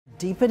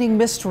Deepening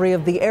mystery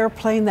of the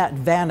airplane that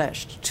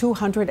vanished,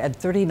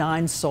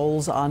 239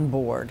 souls on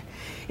board.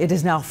 It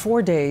is now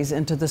 4 days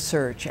into the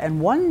search,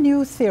 and one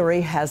new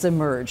theory has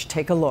emerged.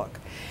 Take a look.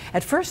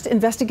 At first,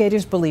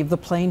 investigators believed the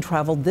plane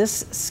traveled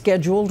this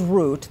scheduled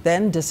route,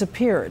 then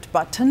disappeared.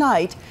 But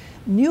tonight,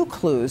 new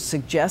clues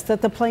suggest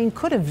that the plane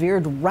could have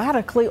veered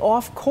radically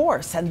off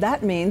course, and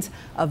that means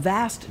a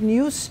vast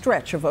new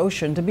stretch of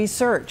ocean to be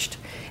searched.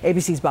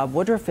 ABC's Bob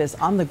Woodruff is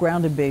on the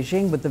ground in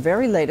Beijing with the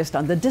very latest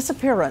on the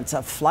disappearance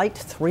of Flight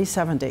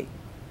 370.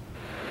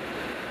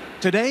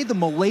 Today, the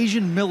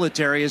Malaysian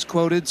military is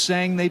quoted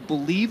saying they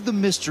believe the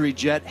mystery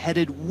jet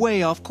headed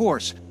way off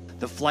course.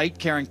 The flight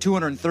carrying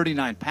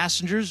 239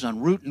 passengers en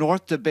route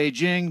north to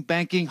Beijing,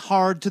 banking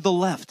hard to the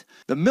left.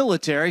 The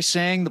military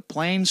saying the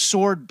plane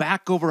soared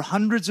back over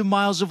hundreds of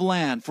miles of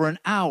land for an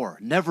hour,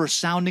 never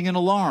sounding an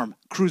alarm,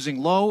 cruising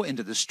low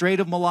into the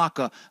Strait of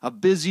Malacca, a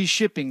busy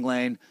shipping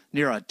lane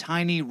near a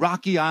tiny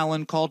rocky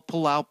island called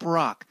Pulau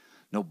Perak.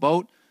 No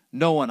boat,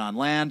 no one on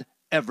land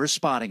ever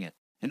spotting it.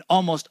 An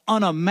almost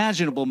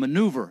unimaginable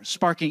maneuver,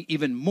 sparking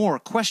even more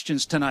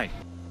questions tonight.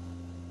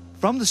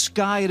 From the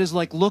sky, it is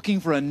like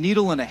looking for a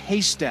needle in a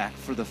haystack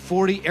for the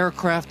 40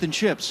 aircraft and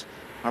ships.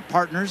 Our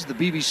partners, the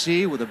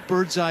BBC, with a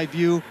bird's eye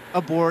view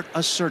aboard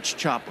a search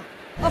chopper.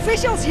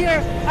 Officials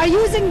here are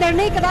using their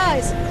naked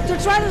eyes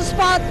to try to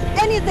spot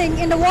anything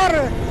in the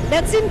water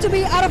that seemed to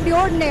be out of the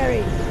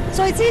ordinary.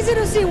 So it's easy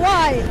to see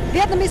why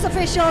Vietnamese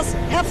officials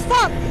have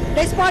thought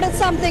they spotted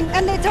something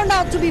and they turned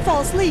out to be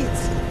false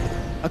leads.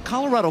 A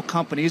Colorado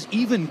company is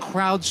even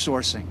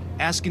crowdsourcing,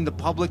 asking the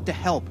public to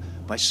help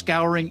by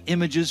scouring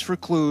images for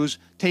clues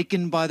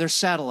taken by their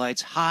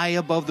satellites high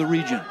above the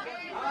region.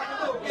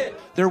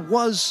 There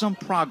was some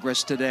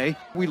progress today.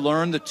 We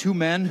learned the two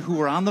men who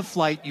were on the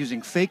flight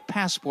using fake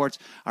passports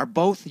are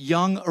both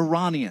young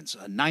Iranians,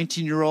 a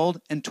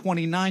 19-year-old and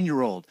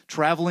 29-year-old,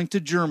 traveling to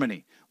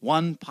Germany,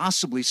 one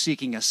possibly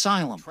seeking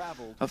asylum.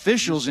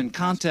 Officials in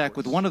contact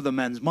with one of the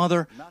men's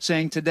mother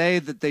saying today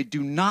that they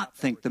do not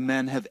think the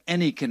men have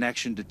any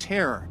connection to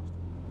terror.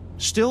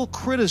 Still,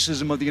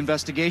 criticism of the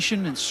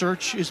investigation and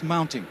search is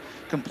mounting.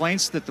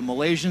 Complaints that the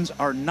Malaysians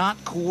are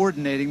not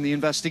coordinating the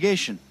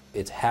investigation.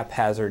 It's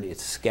haphazard,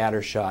 it's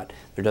scattershot,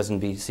 there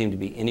doesn't seem to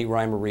be any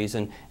rhyme or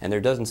reason, and there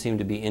doesn't seem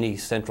to be any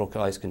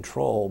centralized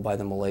control by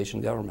the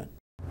Malaysian government.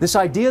 This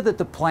idea that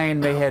the plane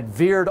may have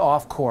veered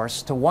off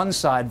course to one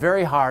side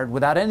very hard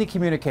without any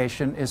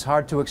communication is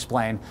hard to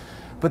explain.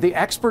 But the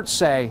experts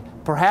say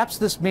perhaps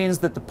this means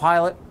that the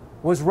pilot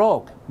was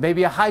rogue,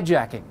 maybe a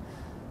hijacking.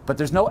 But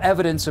there's no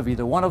evidence of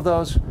either one of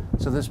those,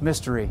 so this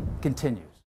mystery continues.